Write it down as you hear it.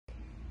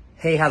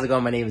Hey, how's it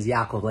going? My name is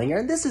Yaakov,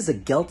 and this is a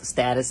Gelt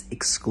status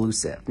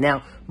exclusive.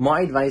 Now, my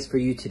advice for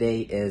you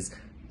today is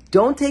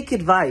don't take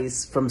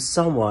advice from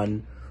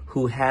someone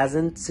who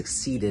hasn't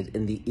succeeded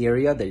in the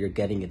area that you're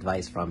getting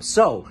advice from.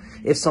 So,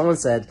 if someone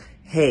said,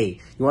 hey,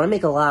 you want to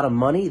make a lot of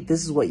money?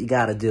 This is what you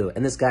got to do.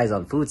 And this guy's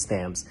on food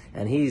stamps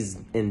and he's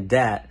in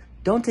debt.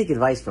 Don't take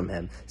advice from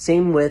him.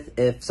 Same with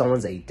if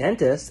someone's a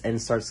dentist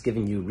and starts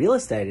giving you real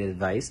estate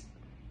advice,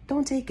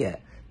 don't take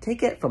it.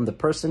 Take it from the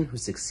person who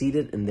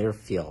succeeded in their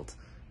field.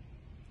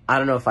 I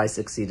don't know if I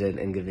succeeded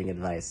in giving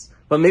advice,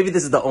 but maybe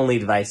this is the only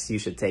advice you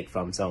should take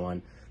from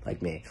someone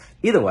like me.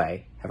 Either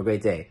way, have a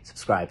great day.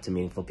 Subscribe to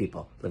Meaningful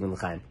People, Living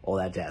L'chaim, all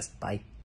that jazz. Bye.